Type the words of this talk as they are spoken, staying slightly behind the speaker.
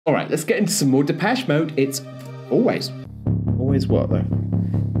All right, let's get into some more Depeche Mode. It's always what though?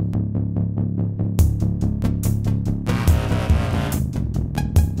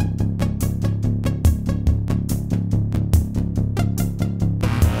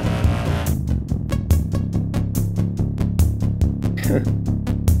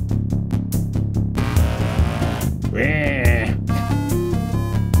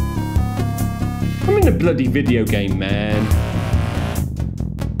 I'm in a bloody video game, man.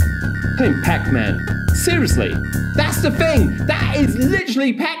 Playing Pac-Man. Seriously, that's the thing. That is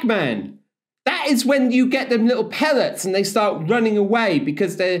literally Pac-Man. That is when you get them little pellets and they start running away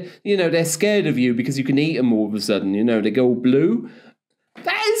because they're scared of you because you can eat them all of a sudden. You know, they go blue.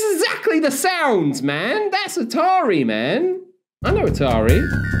 That is exactly the sounds, man. That's Atari, man. I know Atari.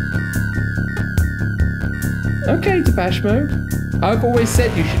 Okay, Depeche Mode. I've always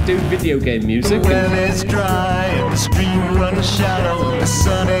said you should do video game music. The well is dry and the stream runs shallow. The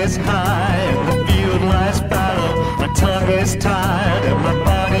sun is high and the field lies fallow. My tongue is tired and my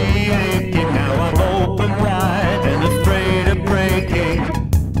body aching. Now I'm open wide and afraid of breaking.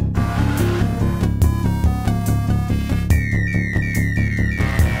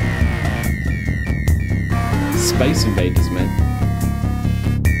 Space Invaders, man.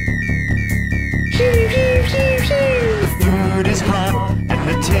 The food is hot and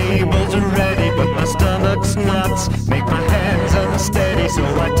the tables are ready, but my stomach's nuts make my hands unsteady. So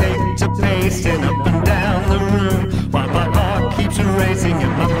I take to pacing up and down the room while my heart keeps racing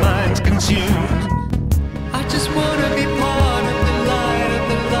and my mind's consumed. I just wanna be part of the light, of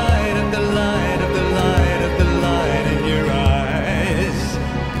the light, of the light, of the light, of the light in your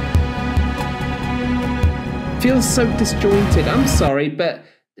eyes. Feels so disjointed. I'm sorry, but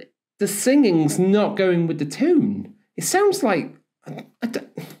the singing's not going with the tune. It sounds like...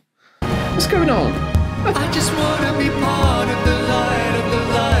 what's going on? I just wanna be part of the light, of the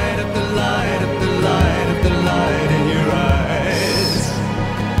light, of the light, of the light, of the light in your eyes.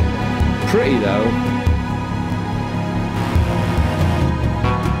 Pretty, though.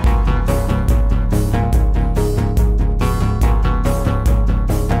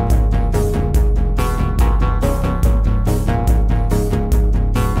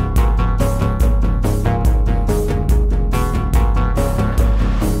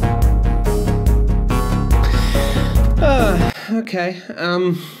 Okay,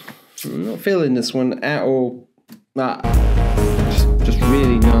 I'm not feeling this one at all. Just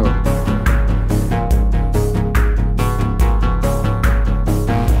really not.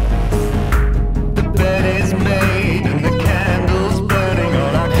 The bed is made and the candles burning,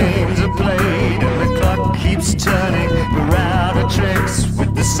 all our games are played and the clock keeps turning. We're out of tricks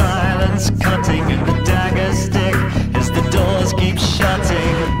with the silence cutting and the dagger stick as the doors keep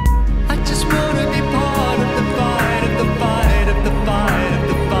shutting. I just wanna be part of the fight, of the fight, of the fight, of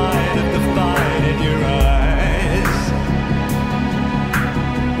the fight, of the fight in your eyes.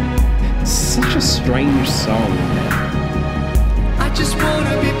 Such a strange song. I just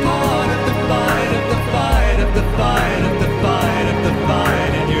wanna be part of the fight, of the fight, of the fight, of the fight, of the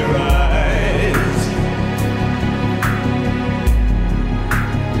fight in your eyes.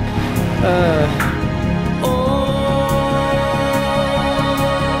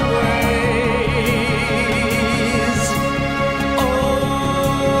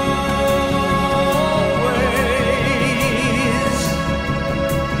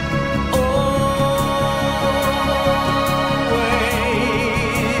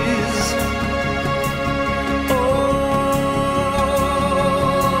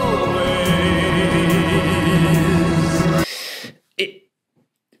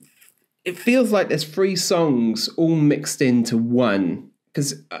 It feels like there's 3 songs all mixed into one,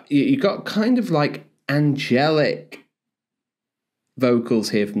 because you got kind of like angelic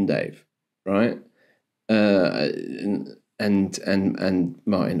vocals here from Dave, right? And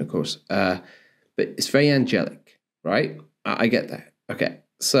Martin, of course. But it's very angelic, right? I get that. Okay,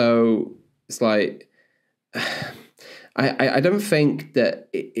 so it's like I don't think that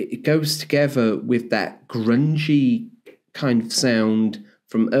it goes together with that grungy kind of sound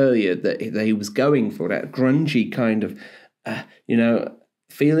from earlier that he was going for, that grungy kind of,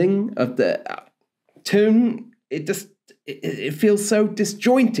 feeling of the tune. It feels so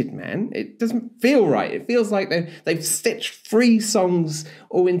disjointed, man. It doesn't feel right. It feels like they've stitched 3 songs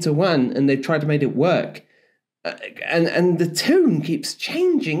all into one and they've tried to make it work. And the tune keeps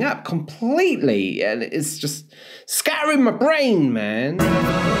changing up completely, and it's just scattering my brain, man.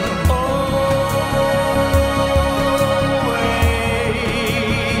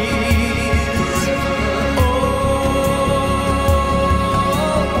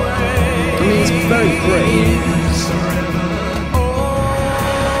 I mean, it's very pretty.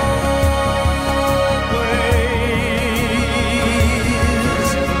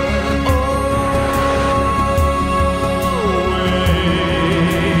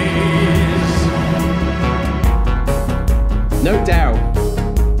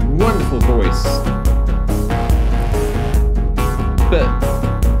 wonderful voice, but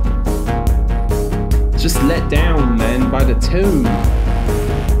just let down, man, by the tune.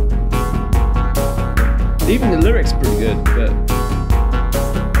 Even the lyrics pretty good, but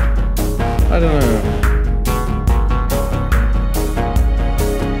I don't know.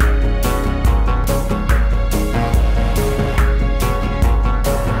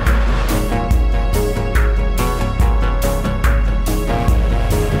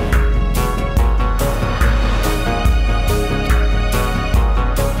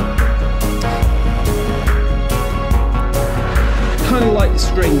 Kind of like the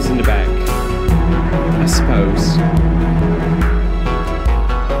strings in the back, I suppose.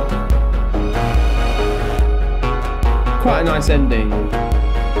 Quite a nice ending,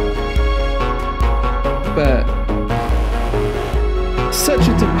 but such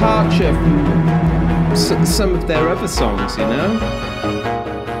a departure from some of their other songs, you know?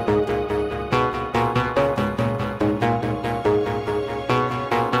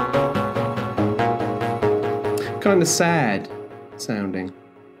 Kind of sad sounding,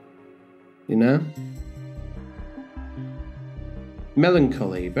 you know?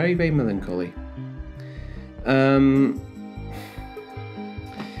 Melancholy, very, very melancholy.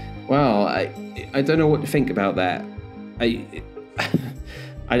 Well, I don't know what to think about that.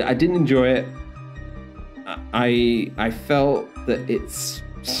 I didn't enjoy it. I felt that it's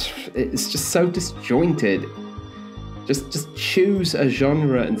just so disjointed. Just choose a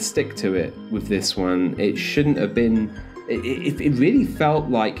genre and stick to it with this one. It shouldn't have been. It really felt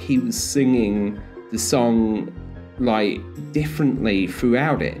like he was singing the song like differently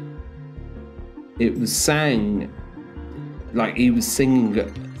throughout it. It was sang like he was singing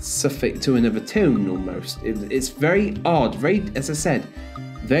something to another tune almost. It's very odd, very, as I said,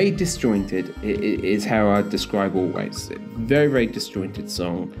 very disjointed. It is how I describe Always. Very, very disjointed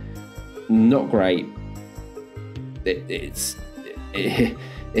song. Not great.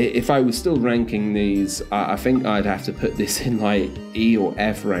 If I was still ranking these, I think I'd have to put this in like E or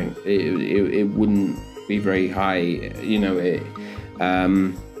F rank. It wouldn't be very high, you know.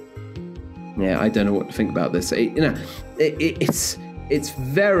 Yeah, I don't know what to think about this. It's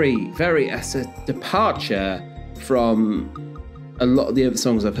very, very as a departure from a lot of the other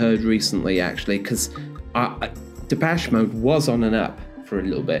songs I've heard recently, actually, because Depeche Mode was on and up for a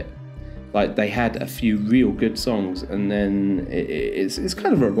little bit. Like, they had a few real good songs, and then it's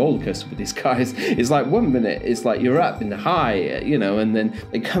kind of a roller coaster with these guys. It's like 1 minute, it's like you're up in the high, you know, and then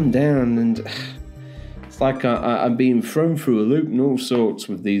they come down, and it's like I'm being thrown through a loop and all sorts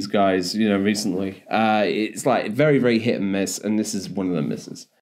with these guys, you know, recently. It's like very, very hit and miss, and this is one of the misses.